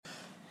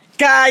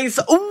guys?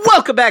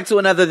 Welcome back to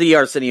another The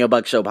Arsenio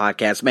Buck Show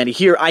podcast, man.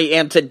 Here I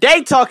am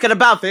today talking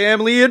about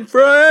family and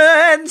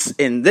friends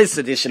in this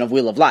edition of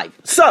Wheel of Life.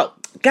 So,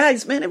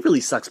 guys, man, it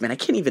really sucks, man. I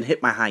can't even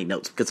hit my high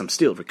notes because I'm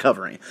still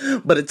recovering.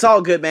 But it's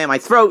all good, man. My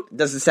throat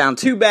doesn't sound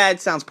too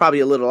bad. Sounds probably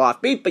a little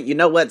offbeat, but you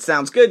know what?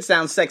 Sounds good,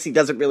 sounds sexy,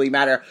 doesn't really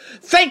matter.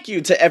 Thank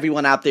you to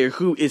everyone out there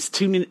who is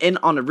tuning in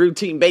on a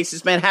routine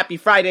basis, man. Happy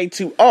Friday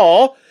to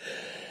all.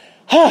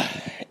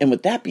 And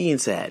with that being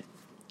said,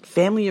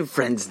 family and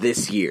friends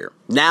this year.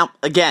 Now,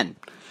 again,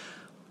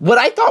 what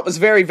I thought was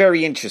very,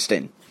 very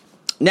interesting.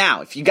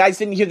 Now, if you guys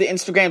didn't hear the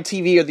Instagram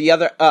TV or the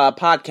other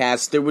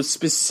podcasts, there was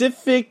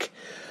specific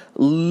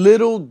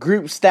little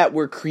groups that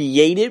were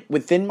created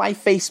within my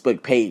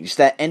Facebook page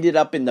that ended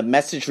up in the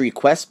message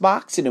request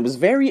box, and it was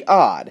very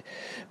odd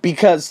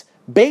because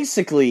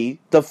basically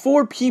the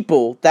 4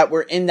 people that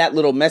were in that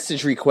little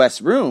message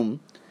request room,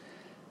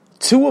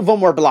 2 of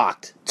them were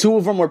blocked. 2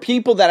 of them were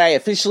people that I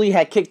officially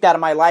had kicked out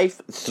of my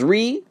life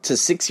 3 to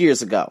 6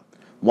 years ago.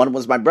 One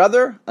was my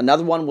brother.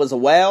 Another one was a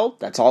whale.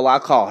 That's all I'll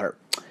call her.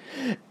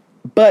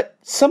 But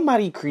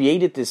somebody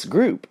created this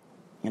group.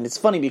 And it's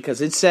funny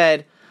because it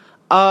said,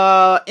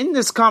 in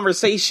this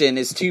conversation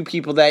is 2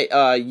 people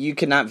that you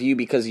cannot view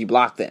because you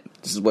blocked them.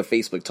 This is what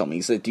Facebook told me.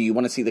 He said, do you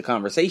want to see the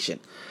conversation?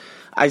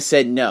 I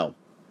said, no.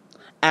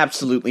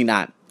 Absolutely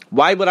not.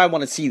 Why would I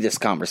want to see this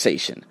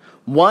conversation?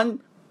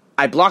 1,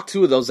 I blocked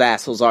 2 of those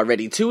assholes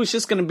already. 2, it's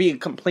just going to be a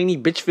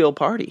complaining bitchville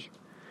party.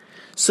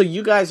 So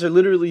you guys are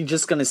literally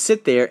just going to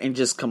sit there and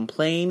just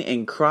complain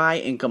and cry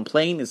and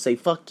complain and say,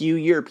 fuck you,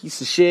 you're a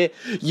piece of shit.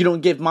 You don't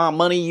give mom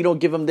money, you don't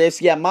give them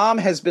this. Yeah, mom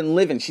has been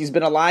living. She's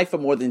been alive for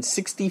more than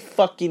 60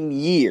 fucking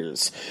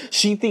years.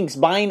 She thinks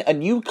buying a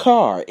new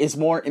car is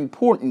more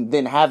important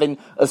than having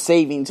a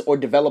savings or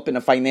developing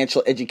a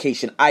financial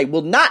education. I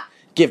will not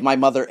give my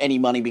mother any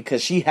money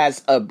because she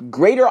has a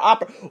greater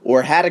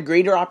had a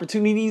greater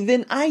opportunity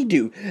than I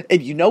do.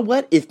 And you know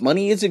what? If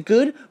money isn't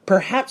good,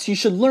 perhaps you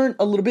should learn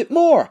a little bit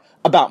more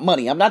about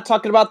money. I'm not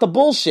talking about the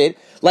bullshit,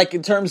 like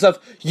in terms of,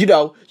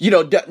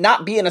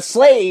 not being a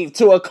slave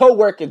to a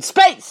co-working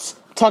space.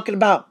 I'm talking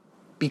about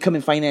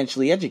becoming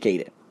financially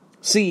educated.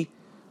 See,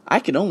 I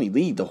can only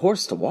lead the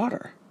horse to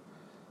water.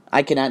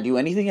 I cannot do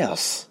anything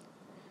else.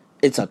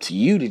 It's up to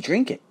you to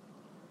drink it.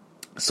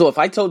 So if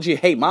I told you,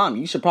 hey, mom,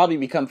 you should probably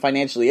become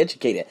financially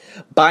educated.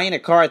 Buying a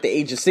car at the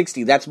age of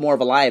 60, that's more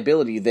of a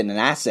liability than an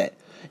asset.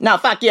 Now,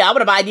 fuck yeah, I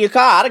want to buy a new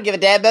car. I don't give a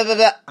damn. Blah, blah,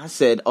 blah. I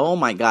said, oh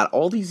my God,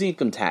 all these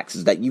income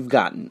taxes that you've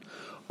gotten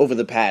over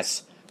the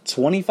past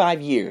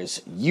 25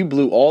 years, you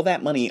blew all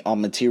that money on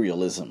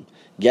materialism.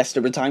 Yes,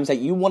 there were times that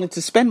you wanted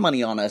to spend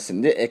money on us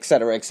and et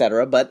cetera,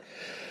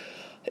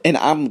 and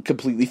I'm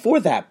completely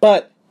for that.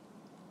 But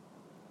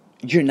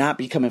you're not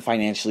becoming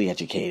financially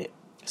educated.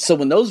 So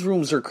when those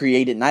rooms are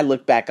created and I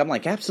look back, I'm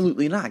like,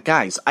 absolutely not.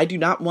 Guys, I do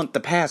not want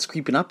the past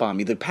creeping up on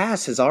me. The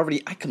past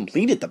I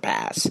completed the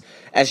past.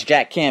 As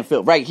Jack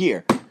Canfield right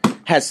here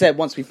has said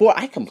once before,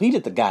 I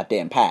completed the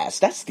goddamn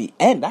past. That's the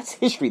end. That's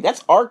history.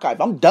 That's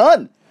archive. I'm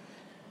done.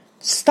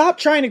 Stop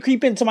trying to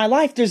creep into my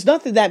life. There's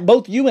nothing that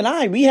both you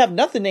and we have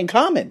nothing in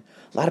common.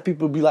 A lot of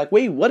people will be like,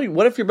 wait, what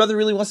if your brother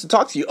really wants to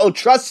talk to you? Oh,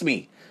 trust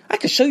me. I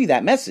can show you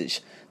that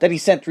message that he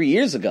sent 3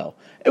 years ago.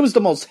 It was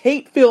the most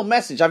hate-filled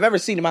message I've ever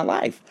seen in my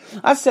life.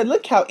 I said,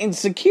 look how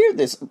insecure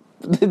this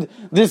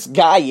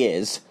guy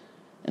is.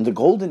 And the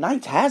Golden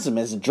Knights has him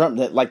as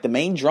the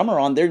main drummer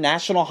on their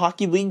National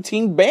Hockey League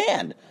team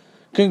band.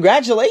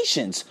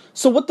 Congratulations.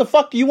 So what the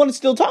fuck do you want to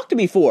still talk to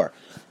me for?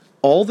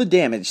 All the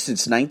damage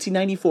since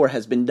 1994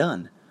 has been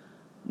done.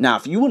 Now,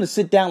 if you want to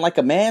sit down like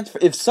a man,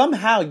 if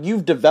somehow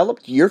you've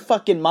developed your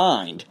fucking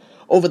mind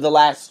over the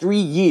last 3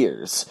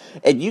 years,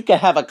 and you can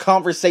have a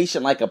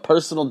conversation like a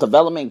personal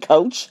development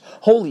coach,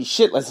 holy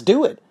shit, let's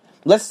do it.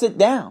 Let's sit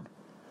down.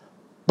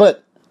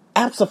 But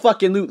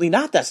abso-fucking-lutely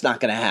not, that's not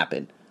going to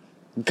happen.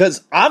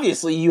 Because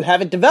obviously you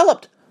haven't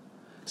developed.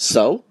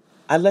 So,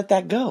 I let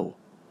that go.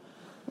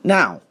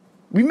 Now,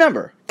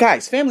 remember,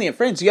 guys, family and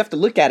friends, you have to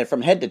look at it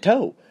from head to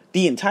toe,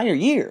 the entire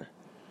year.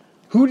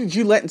 Who did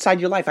you let inside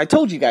your life? I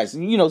told you guys,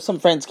 some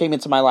friends came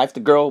into my life. The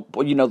girl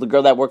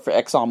that worked for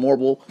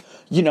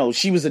ExxonMobil,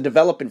 she was a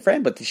developing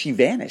friend, but she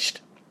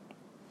vanished.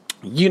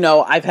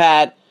 I've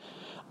had,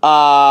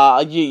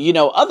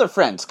 other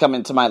friends come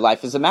into my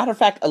life. As a matter of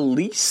fact,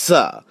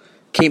 Elisa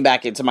came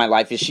back into my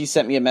life and she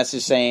sent me a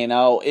message saying,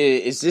 oh,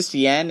 is this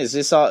the end? Is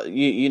this all,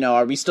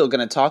 are we still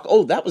going to talk?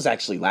 Oh, that was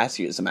actually last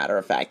year, as a matter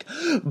of fact.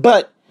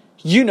 But,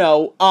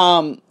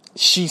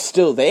 she's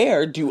still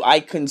there. Do I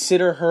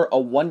consider her a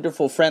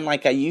wonderful friend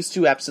like I used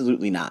to?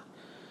 Absolutely not.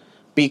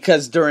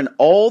 Because during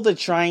all the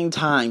trying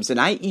times, and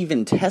I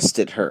even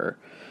tested her,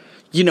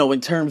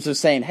 in terms of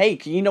saying, hey,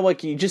 you know what,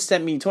 can you just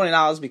send me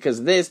 $20 because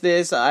of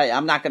this,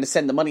 I'm not going to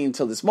send the money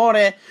until this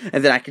morning,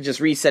 and then I can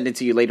just resend it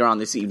to you later on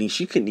this evening.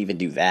 She couldn't even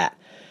do that.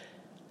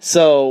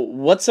 So,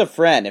 what's a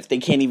friend if they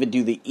can't even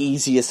do the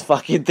easiest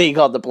fucking thing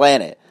on the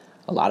planet?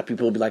 A lot of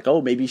people will be like, oh,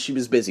 maybe she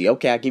was busy.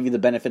 Okay, I'll give you the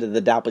benefit of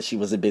the doubt, but she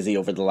wasn't busy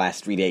over the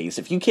last 3 days.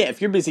 If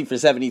you're busy for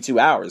 72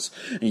 hours,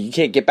 and you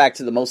can't get back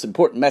to the most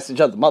important message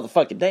of the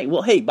motherfucking day,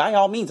 well, hey, by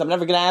all means, I'm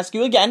never going to ask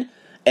you again,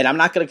 and I'm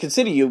not going to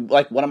consider you,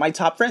 like, one of my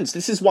top friends.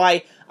 This is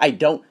why I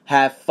don't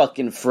have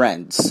fucking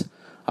friends,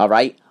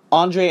 alright?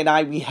 Andre and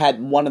I, we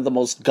had one of the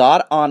most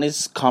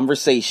God-honest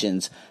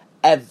conversations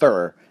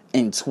ever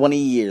in 20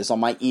 years on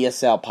my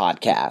ESL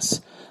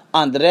podcast.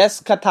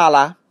 Andres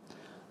Catala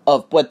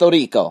of Puerto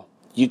Rico.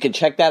 You can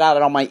check that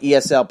out on my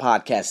ESL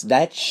podcast.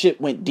 That shit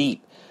went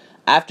deep.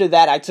 After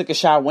that, I took a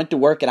shower, went to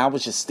work, and I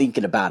was just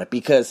thinking about it.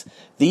 Because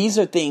these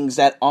are things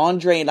that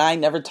Andre and I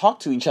never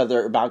talked to each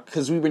other about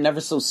because we were never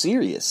so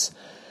serious.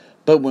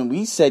 But when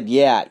we said,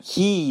 yeah,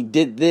 he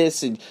did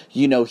this, and,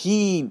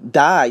 he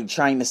died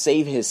trying to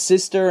save his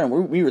sister, and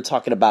we were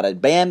talking about a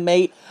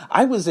bandmate,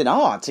 I was in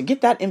awe. To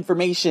get that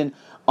information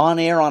on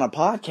air on a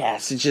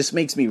podcast, it just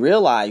makes me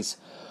realize,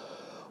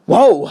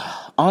 whoa,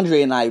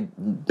 Andre and I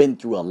been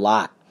through a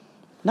lot.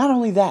 Not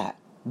only that,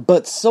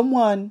 but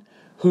someone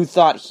who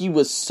thought he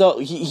was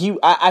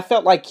I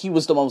felt like he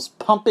was the most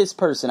pompous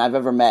person I've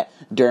ever met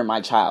during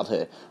my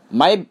childhood.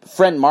 My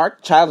friend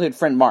Mark, childhood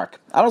friend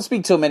Mark, I don't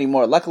speak to him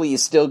anymore. Luckily,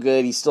 he's still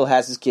good. He still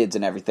has his kids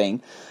and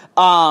everything.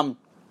 Met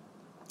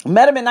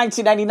him in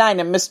 1999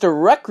 in Mr.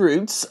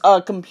 Recruit's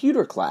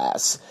computer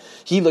class.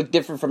 He looked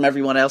different from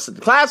everyone else in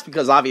the class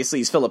because obviously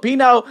he's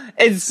Filipino.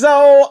 And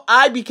so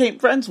I became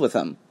friends with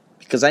him.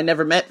 Because I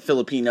never met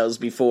Filipinos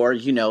before,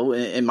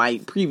 in my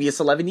previous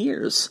 11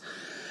 years.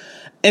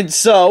 And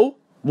so,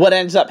 what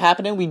ends up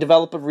happening, we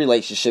develop a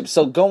relationship.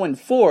 So going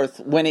forth,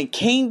 when it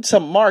came to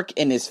Mark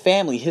and his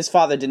family, his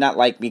father did not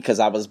like me because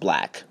I was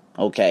black.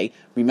 Okay?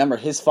 Remember,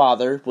 his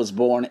father was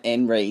born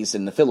and raised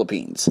in the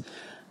Philippines.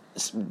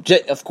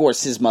 Of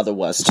course, his mother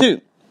was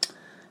too.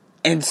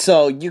 And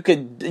so you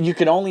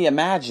could only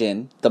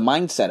imagine the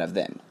mindset of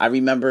them. I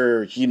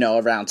remember,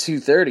 around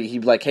 2:30, he'd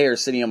be like, "Hey,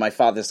 Arsenio, my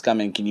father's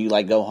coming. Can you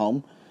go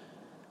home?"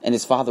 And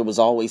his father was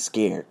always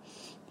scared.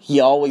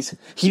 He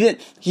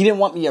didn't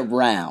want me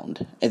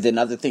around. And then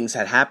other things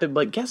had happened,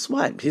 but guess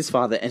what? His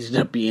father ended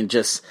up being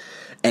just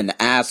an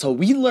asshole.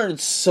 We learned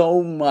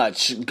so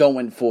much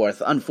going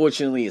forth.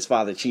 Unfortunately, his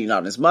father cheated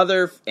on his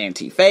mother,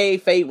 Auntie Faye.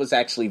 Faye was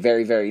actually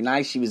very, very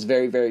nice. She was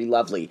very, very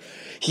lovely.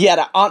 He had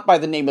an aunt by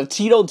the name of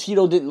Tito.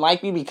 Tito didn't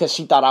like me because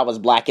she thought I was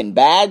black and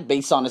bad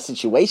based on a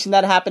situation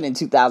that happened in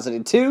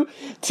 2002.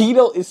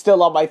 Tito is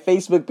still on my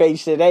Facebook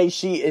page today.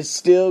 She is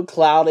still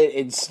clouded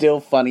and still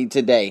funny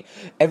today.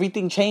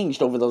 Everything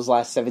changed over those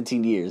last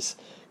 17 years.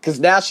 Because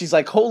now she's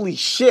like, holy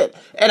shit.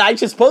 And I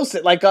just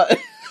posted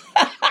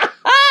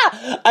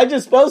I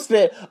just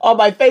posted on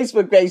my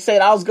Facebook page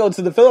saying I was going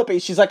to the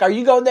Philippines. She's like, are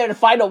you going there to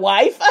find a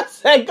wife? I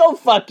said, go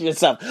fuck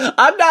yourself.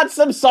 I'm not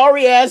some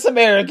sorry-ass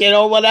American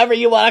or whatever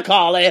you want to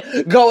call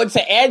it going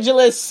to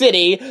Angeles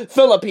City,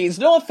 Philippines.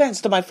 No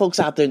offense to my folks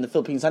out there in the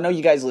Philippines. I know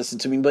you guys listen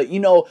to me, but,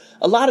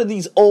 a lot of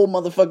these old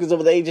motherfuckers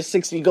over the age of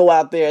 60 go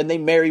out there and they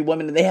marry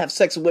women and they have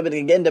sex with women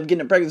and end up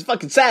getting pregnant. It's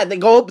fucking sad. They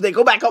go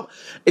back home.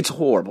 It's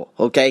horrible,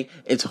 okay?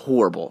 It's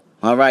horrible.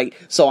 All right,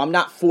 so I'm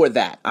not for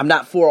that. I'm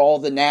not for all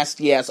the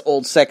nasty-ass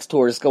old sex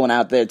tourists going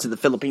out there to the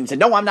Philippines. And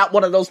no, I'm not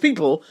one of those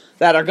people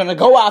that are going to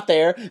go out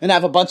there and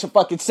have a bunch of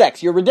fucking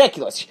sex. You're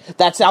ridiculous.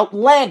 That's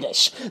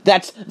outlandish.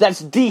 That's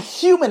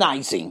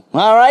dehumanizing,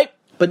 all right?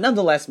 But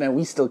nonetheless, man,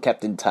 we still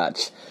kept in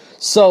touch.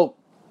 So,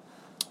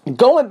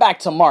 going back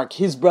to Mark,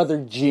 his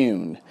brother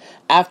June,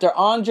 after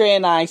Andre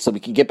and I, so we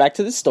can get back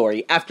to the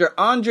story, after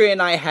Andre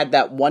and I had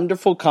that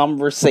wonderful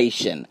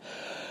conversation,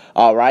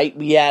 all right,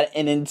 we had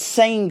an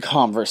insane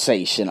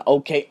conversation.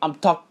 Okay, I'm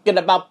talking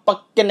about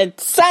fucking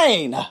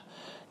insane.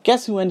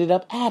 Guess who ended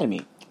up adding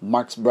me?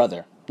 Mark's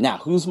brother. Now,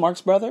 who's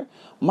Mark's brother?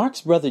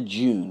 Mark's brother,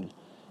 June.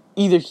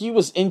 Either he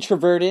was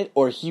introverted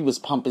or he was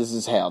pompous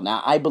as hell.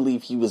 Now, I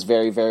believe he was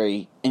very,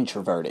 very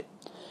introverted.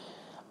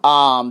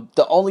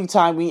 The only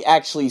time we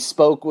actually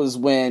spoke was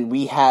when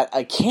we had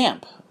a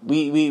camp.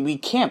 We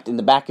camped in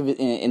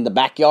the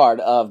backyard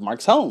of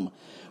Mark's home,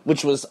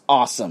 which was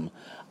awesome.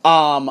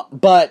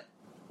 But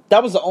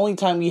that was the only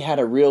time we had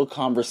a real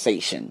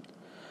conversation.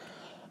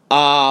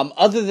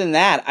 Other than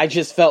that, I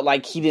just felt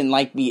like he didn't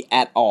like me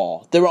at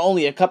all. There were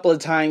only a couple of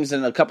times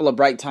and a couple of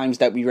bright times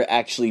that we were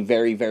actually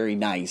very, very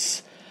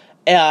nice.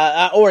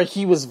 Or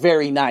he was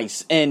very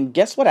nice. And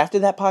guess what? After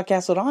that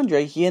podcast with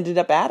Andre, he ended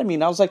up adding me.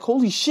 And I was like,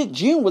 holy shit,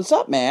 June, what's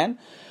up, man?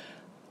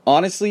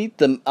 Honestly,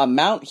 the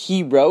amount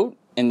he wrote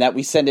and that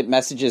we sent it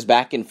messages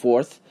back and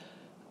forth,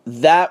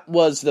 that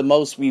was the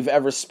most we've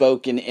ever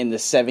spoken in the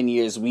 7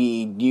 years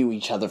we knew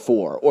each other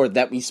for, or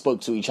that we spoke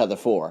to each other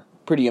for.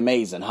 Pretty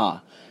amazing, huh?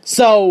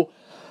 So,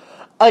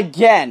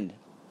 again,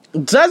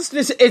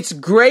 it's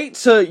great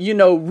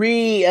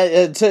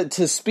to,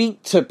 to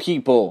speak to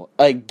people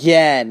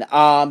again.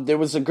 There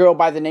was a girl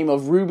by the name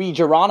of Ruby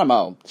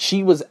Geronimo.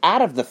 She was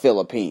out of the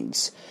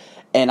Philippines.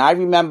 And I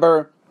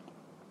remember,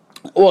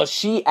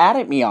 she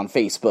added me on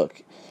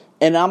Facebook.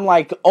 And I'm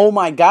like, oh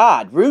my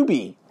God,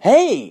 Ruby.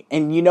 Hey,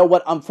 and you know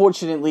what?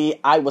 Unfortunately,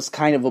 I was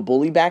kind of a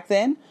bully back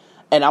then.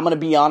 And I'm going to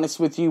be honest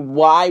with you.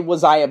 Why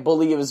was I a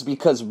bully? It was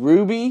because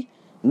Ruby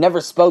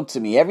never spoke to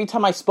me. Every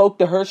time I spoke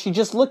to her, she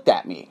just looked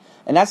at me.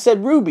 And I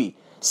said, Ruby,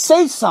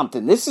 say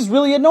something. This is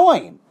really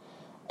annoying.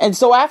 And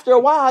so after a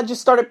while, I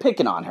just started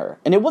picking on her.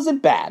 And it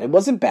wasn't bad. It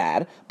wasn't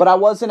bad. But I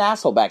was an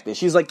asshole back then.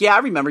 She's like, yeah, I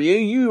remember you.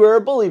 You were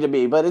a bully to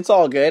me, but it's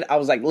all good. I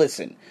was like,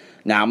 listen,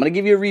 now I'm going to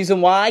give you a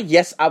reason why.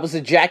 Yes, I was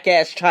a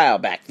jackass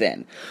child back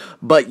then.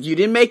 But you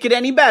didn't make it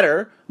any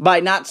better by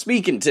not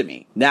speaking to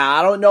me. Now,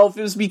 I don't know if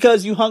it was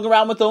because you hung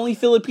around with only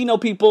Filipino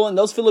people and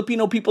those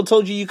Filipino people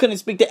told you couldn't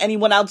speak to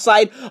anyone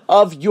outside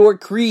of your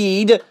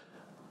creed.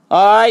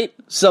 Alright,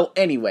 so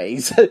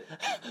anyways,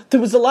 there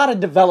was a lot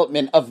of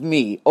development of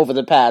me over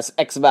the past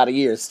X amount of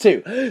years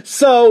too.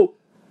 So,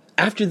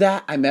 after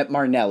that, I met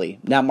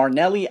Marnelli. Now,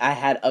 Marnelli, I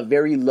had a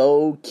very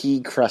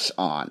low-key crush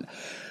on.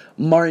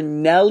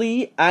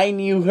 Marnelli, I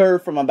knew her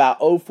from about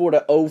 04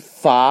 to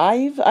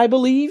 05, I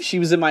believe. She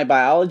was in my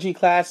biology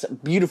class.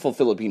 Beautiful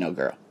Filipino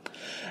girl.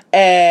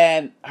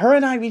 And her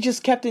and I, we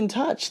just kept in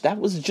touch. That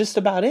was just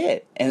about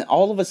it. And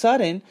all of a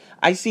sudden,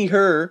 I see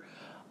her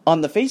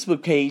on the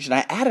Facebook page, and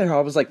I added her. I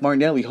was like,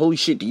 Marnelli, holy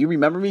shit, do you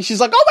remember me? She's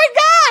like, oh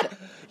my God!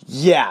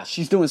 Yeah,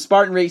 she's doing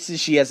Spartan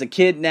races. She has a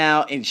kid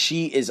now, and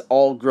she is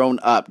all grown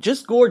up.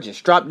 Just gorgeous,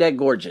 drop dead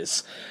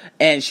gorgeous.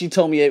 And she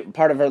told me a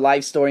part of her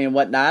life story and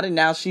whatnot, and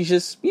now she's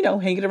just,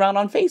 hanging around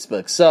on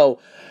Facebook. So,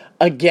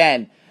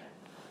 again,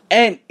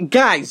 and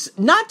guys,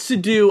 not to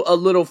do a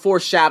little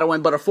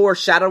foreshadowing, but a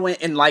foreshadowing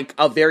in like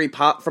a very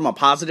from a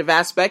positive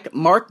aspect.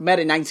 Mark met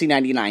in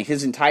 1999,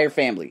 his entire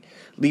family,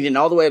 leading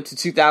all the way up to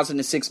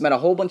 2006, met a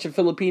whole bunch of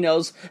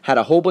Filipinos, had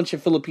a whole bunch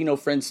of Filipino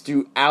friends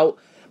throughout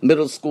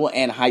middle school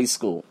and high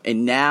school.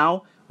 And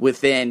now,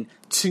 within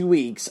 2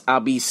 weeks,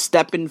 I'll be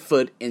stepping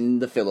foot in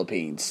the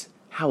Philippines.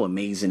 How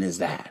amazing is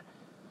that?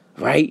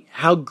 Right?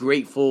 How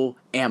grateful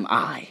am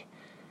I?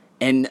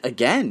 And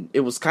again,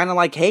 it was kind of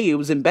like, hey, it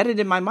was embedded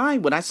in my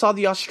mind when I saw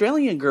the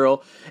Australian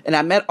girl and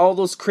I met all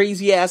those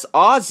crazy ass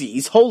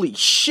Aussies. Holy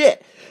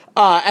shit.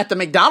 At the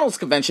McDonald's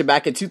convention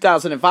back in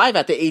 2005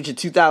 at the age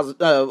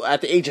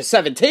of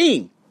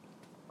 17.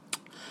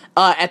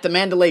 At the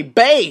Mandalay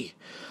Bay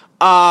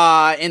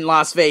in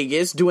Las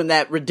Vegas, doing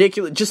that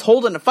ridiculous, just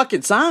holding a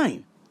fucking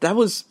sign. That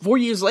was 4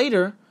 years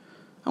later.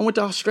 I went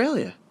to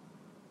Australia.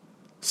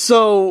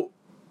 So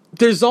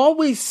there's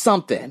always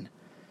something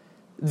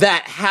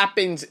that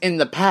happens in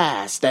the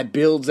past that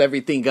builds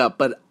everything up.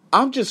 But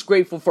I'm just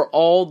grateful for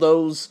all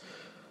those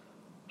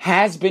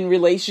has-been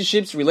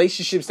relationships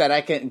that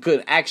I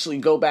could actually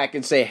go back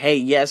and say, hey,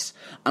 yes,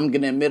 I'm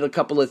going to admit a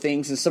couple of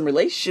things. And some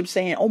relationships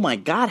saying, oh my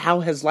God, how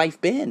has life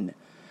been?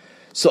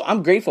 So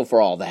I'm grateful for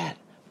all that.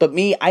 But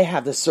me, I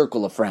have the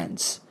circle of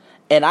friends.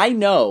 And I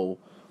know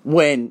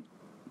when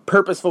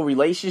purposeful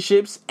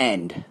relationships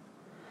end.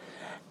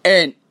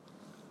 And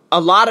a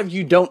lot of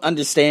you don't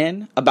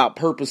understand about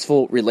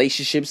purposeful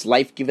relationships,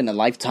 life given a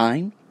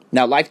lifetime.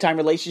 Now, lifetime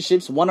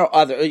relationships, one or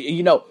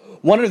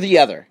the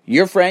other.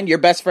 Your friend, your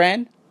best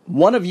friend,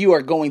 one of you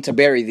are going to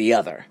bury the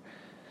other.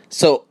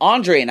 So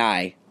Andre and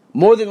I,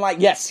 more than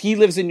yes, he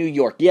lives in New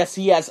York. Yes,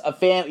 he has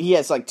a he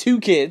has 2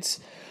 kids.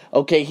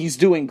 Okay, he's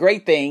doing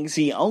great things.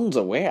 He owns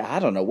a where? I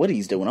don't know what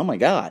he's doing. Oh my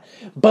God.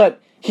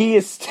 But he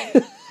is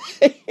still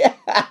yeah.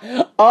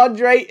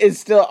 Andre is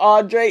still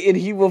Andre, and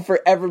he will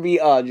forever be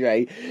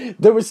Andre.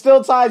 There were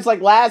still times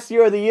like last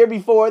year or the year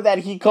before that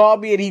he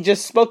called me and he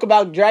just spoke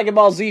about Dragon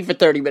Ball Z for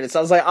 30 minutes.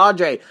 I was like,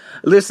 Andre,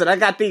 listen, I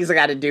got things I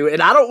got to do,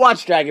 and I don't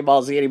watch Dragon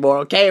Ball Z anymore,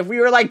 okay? If we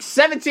were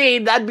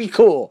 17, that'd be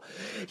cool.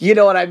 You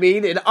know what I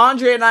mean? And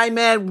Andre and I,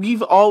 man,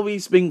 we've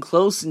always been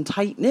close and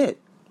tight-knit.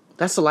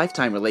 That's a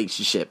lifetime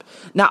relationship.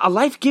 Now, a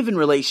life-given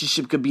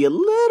relationship could be a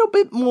little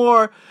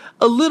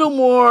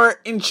more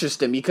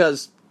interesting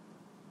because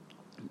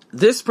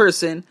this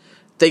person,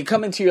 they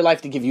come into your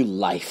life to give you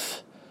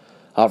life,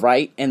 all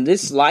right? And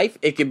this life,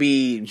 it could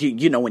be,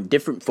 in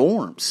different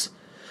forms.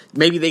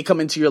 Maybe they come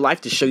into your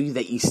life to show you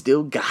that you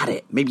still got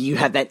it. Maybe you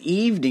have that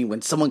evening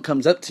when someone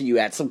comes up to you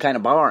at some kind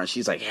of bar and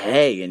she's like,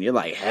 hey, and you're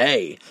like,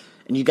 hey,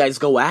 and you guys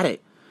go at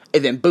it.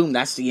 And then, boom,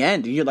 that's the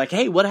end. And you're like,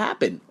 hey, what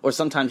happened? Or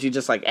sometimes you're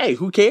just like, hey,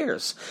 who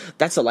cares?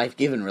 That's a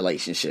life-giving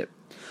relationship.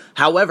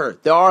 However,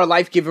 there are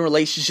life-giving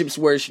relationships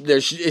where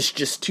it's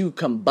just too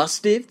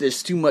combustive,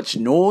 there's too much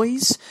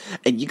noise,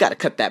 and you got to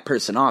cut that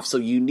person off. So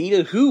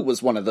Unita Who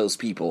was one of those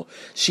people.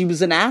 She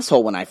was an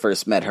asshole when I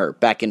first met her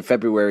back in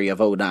February of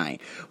 2009.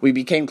 We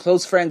became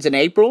close friends in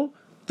April.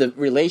 The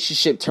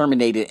relationship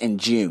terminated in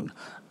June.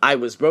 I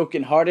was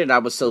brokenhearted. I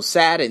was so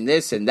sad and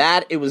this and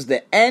that. It was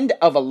the end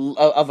of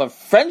a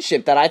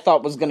friendship that I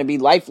thought was going to be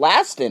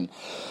life-lasting.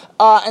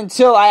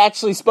 Until I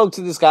actually spoke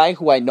to this guy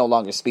who I no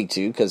longer speak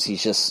to because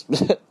he's just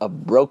a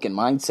broken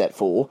mindset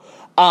fool.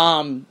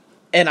 And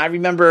I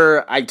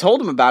remember I told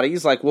him about it.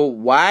 He's like, well,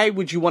 why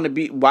would you want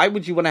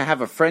to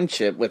have a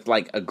friendship with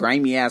a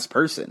grimy ass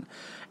person?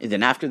 And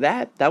then after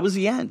that, that was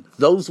the end.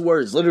 Those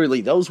words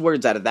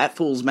out of that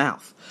fool's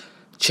mouth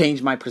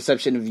changed my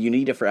perception of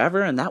Unita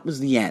forever, and that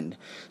was the end.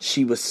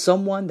 She was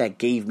someone that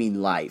gave me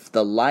life.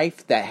 The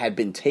life that had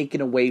been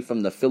taken away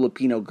from the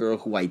Filipino girl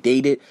who I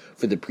dated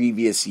for the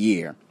previous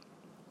year.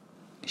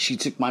 She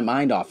took my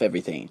mind off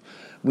everything.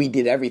 We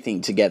did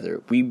everything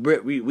together. We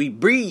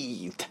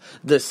breathed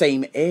the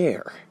same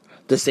air,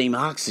 the same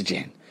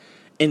oxygen,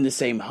 in the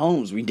same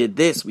homes. We did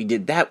this, we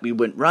did that, we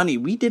went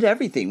running, we did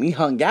everything. We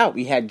hung out,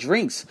 we had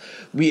drinks.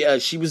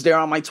 She was there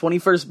on my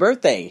 21st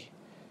birthday.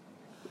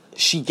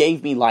 She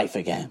gave me life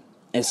again.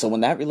 And so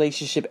when that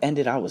relationship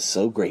ended, I was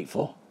so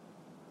grateful.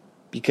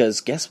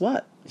 Because guess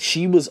what?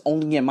 She was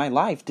only in my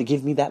life to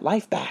give me that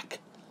life back.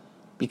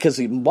 Because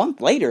a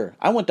month later,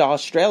 I went to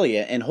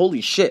Australia and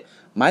holy shit,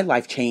 my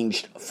life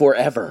changed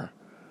forever.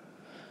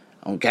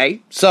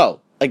 Okay? So,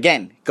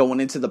 again,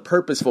 going into the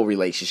purposeful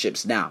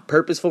relationships. Now,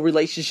 purposeful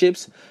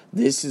relationships,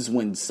 this is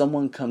when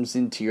someone comes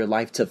into your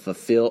life to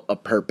fulfill a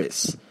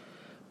purpose.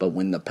 But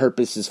when the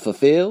purpose is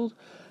fulfilled,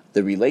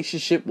 the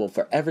relationship will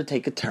forever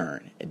take a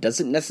turn. It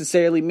doesn't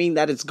necessarily mean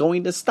that it's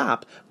going to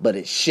stop, but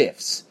it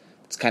shifts.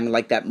 It's kind of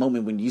like that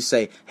moment when you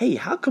say, hey,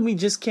 how come we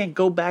just can't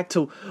go back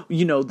to,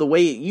 the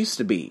way it used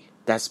to be?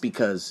 That's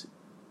because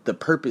the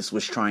purpose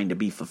was trying to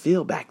be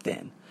fulfilled back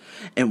then.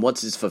 And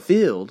once it's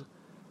fulfilled,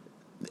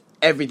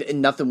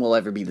 nothing will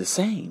ever be the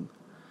same.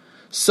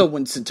 So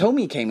when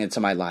Satomi came into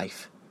my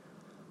life,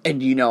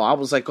 and, I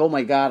was like, oh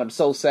my God, I'm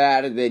so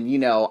sad. And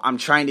then, I'm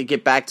trying to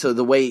get back to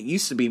the way it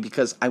used to be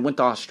because I went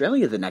to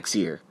Australia the next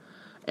year.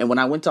 And when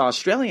I went to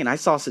Australia and I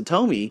saw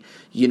Satomi,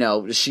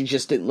 she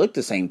just didn't look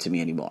the same to me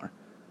anymore.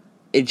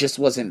 It just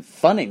wasn't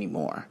fun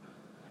anymore.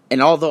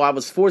 And although I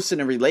was forced in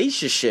a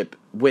relationship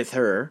with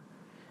her,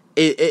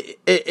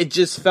 it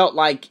just felt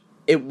like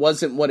it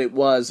wasn't what it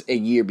was a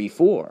year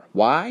before.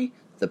 Why?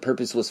 The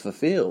purpose was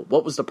fulfilled.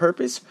 What was the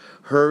purpose?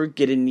 Her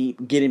getting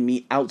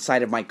me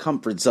outside of my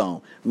comfort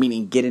zone,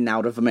 meaning getting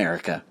out of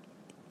America.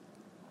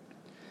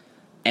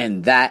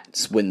 And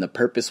that's when the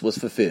purpose was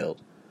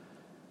fulfilled.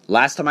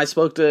 Last time I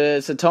spoke to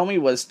Satomi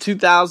was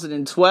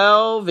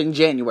 2012 in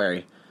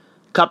January.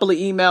 Couple of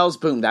emails,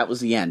 boom, that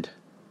was the end.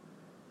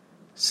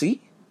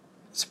 See?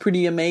 It's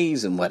pretty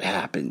amazing what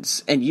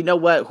happens. And you know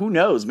what? Who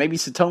knows? Maybe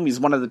Satomi's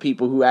one of the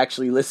people who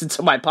actually listen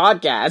to my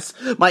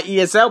podcast, my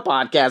ESL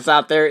podcast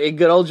out there in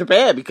good old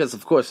Japan. Because,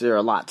 of course, there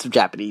are lots of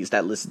Japanese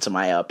that listen to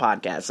my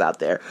podcasts out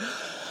there.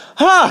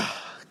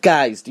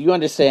 Guys, do you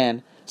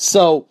understand?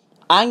 So,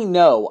 I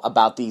know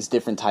about these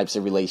different types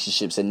of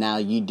relationships. And now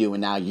you do.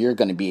 And now you're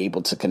going to be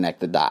able to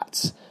connect the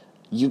dots.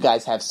 You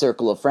guys have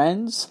circle of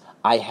friends.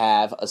 I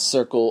have a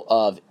circle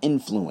of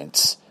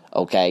influence.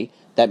 Okay?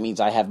 That means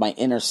I have my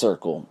inner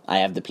circle. I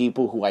have the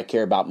people who I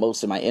care about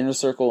most in my inner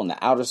circle, and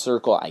the outer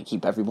circle, I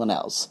keep everyone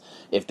else.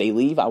 If they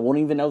leave, I won't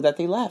even know that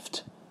they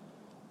left.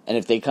 And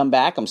if they come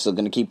back, I'm still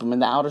going to keep them in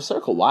the outer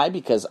circle. Why?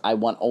 Because I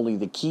want only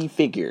the key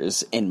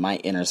figures in my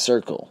inner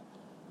circle.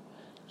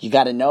 You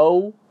got to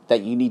know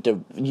that you need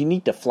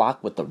to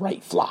flock with the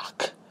right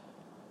flock.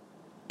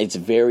 It's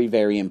very,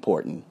 very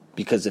important.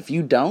 Because if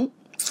you don't,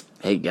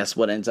 hey, guess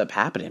what ends up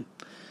happening?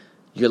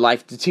 Your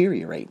life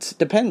deteriorates.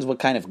 Depends what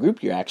kind of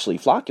group you're actually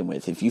flocking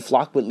with. If you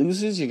flock with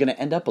losers, you're going to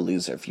end up a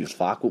loser. If you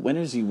flock with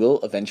winners, you will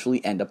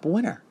eventually end up a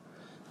winner.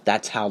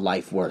 That's how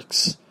life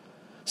works.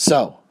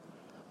 So,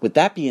 with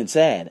that being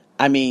said,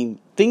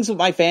 things with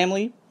my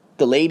family,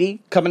 the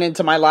lady coming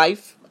into my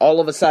life all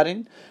of a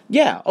sudden,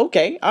 yeah,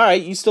 okay, all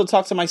right, you still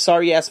talk to my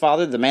sorry-ass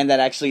father, the man that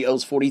actually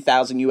owes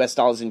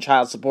 $40,000 in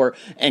child support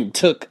and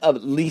took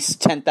at least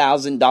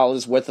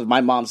 $10,000 worth of my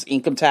mom's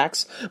income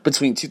tax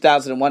between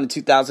 2001 and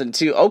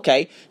 2002.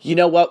 Okay, you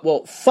know what?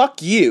 Well,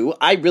 fuck you.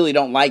 I really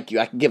don't like you.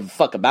 I can give a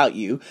fuck about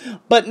you.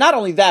 But not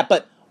only that,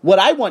 but what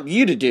I want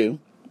you to do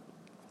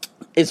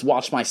is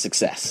watch my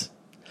success.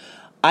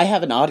 I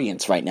have an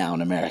audience right now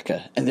in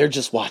America, and they're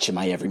just watching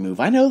my every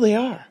move. I know they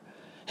are.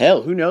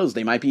 Hell, who knows?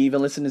 They might be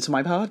even listening to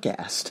my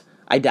podcast.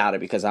 I doubt it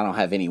because I don't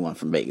have anyone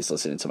from Vegas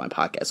listening to my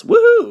podcast.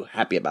 Woohoo!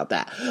 Happy about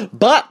that.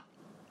 But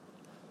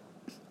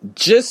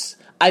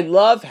I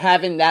love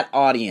having that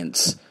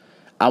audience.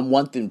 I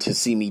want them to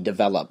see me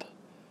develop.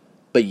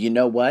 But you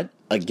know what?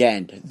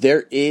 Again,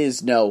 there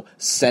is no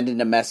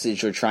sending a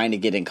message or trying to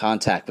get in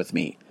contact with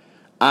me.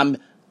 I'm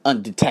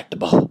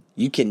undetectable.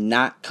 You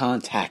cannot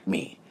contact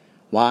me.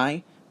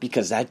 Why?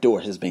 Because that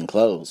door has been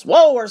closed.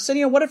 Whoa,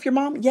 Arsenio, what if your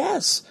mom?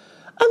 Yes.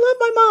 I love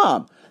my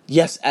mom.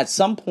 Yes, at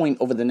some point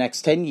over the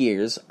next 10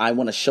 years, I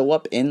want to show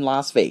up in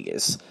Las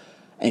Vegas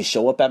and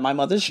show up at my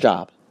mother's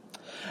job.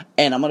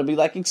 And I'm going to be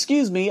like,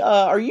 excuse me,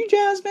 are you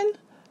Jasmine?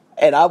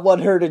 And I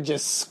want her to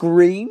just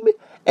scream.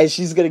 And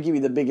she's going to give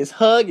me the biggest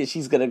hug. And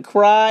she's going to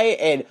cry.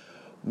 And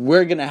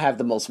we're going to have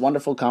the most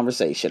wonderful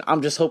conversation.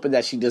 I'm just hoping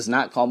that she does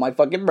not call my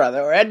fucking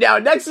brother. And now,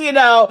 next thing you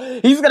know,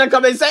 he's going to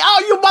come and say,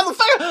 oh, you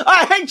motherfucker.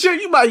 I hate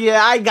you.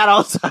 Yeah, I got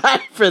all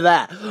time for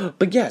that.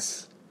 But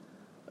yes.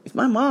 If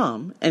my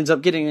mom ends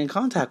up getting in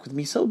contact with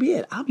me, so be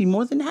it. I'll be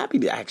more than happy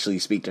to actually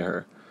speak to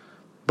her.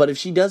 But if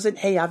she doesn't,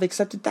 hey, I've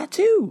accepted that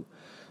too.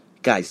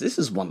 Guys, this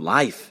is one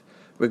life.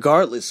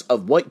 Regardless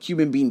of what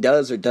human being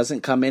does or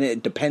doesn't come in,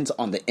 it depends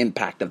on the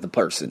impact of the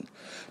person.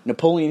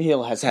 Napoleon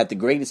Hill has had the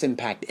greatest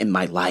impact in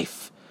my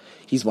life.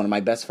 He's one of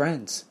my best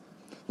friends.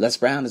 Les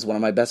Brown is one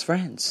of my best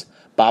friends.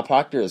 Bob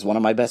Proctor is one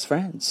of my best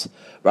friends.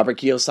 Robert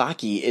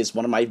Kiyosaki is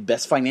one of my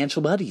best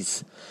financial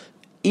buddies.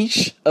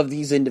 Each of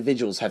these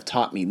individuals have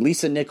taught me.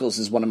 Lisa Nichols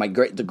is one of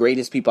the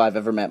greatest people I've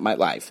ever met in my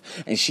life.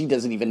 And she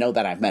doesn't even know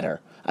that I've met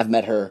her. I've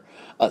met her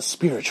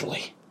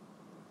spiritually.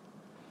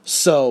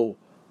 So,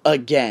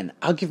 again,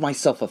 I'll give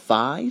myself a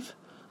 5.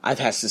 I've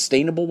had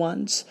sustainable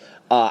ones.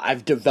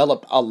 I've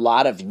developed a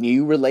lot of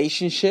new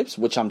relationships,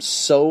 which I'm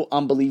so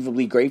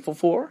unbelievably grateful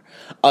for.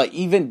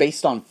 Even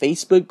based on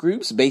Facebook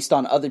groups, based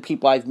on other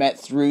people I've met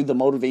through the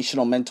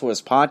Motivational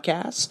Mentors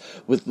podcast.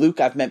 With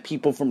Luke, I've met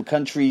people from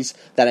countries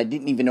that I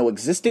didn't even know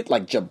existed,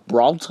 like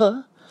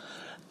Gibraltar.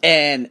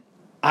 And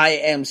I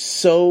am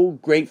so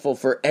grateful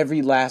for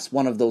every last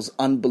one of those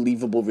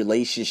unbelievable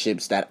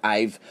relationships that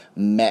I've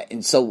met.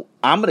 And so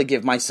I'm going to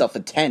give myself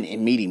a 10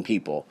 in meeting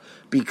people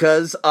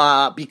because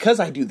I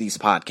do these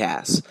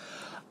podcasts.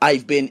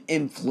 I've been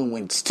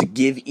influenced to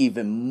give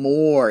even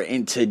more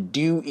and to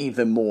do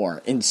even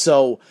more. And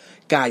so,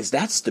 guys,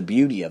 that's the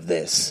beauty of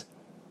this.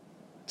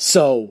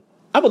 So,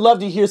 I would love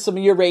to hear some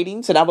of your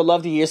ratings, and I would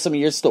love to hear some of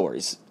your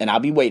stories, and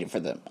I'll be waiting for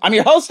them. I'm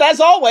your host, as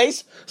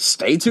always.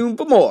 Stay tuned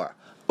for more.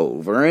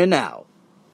 Over and out.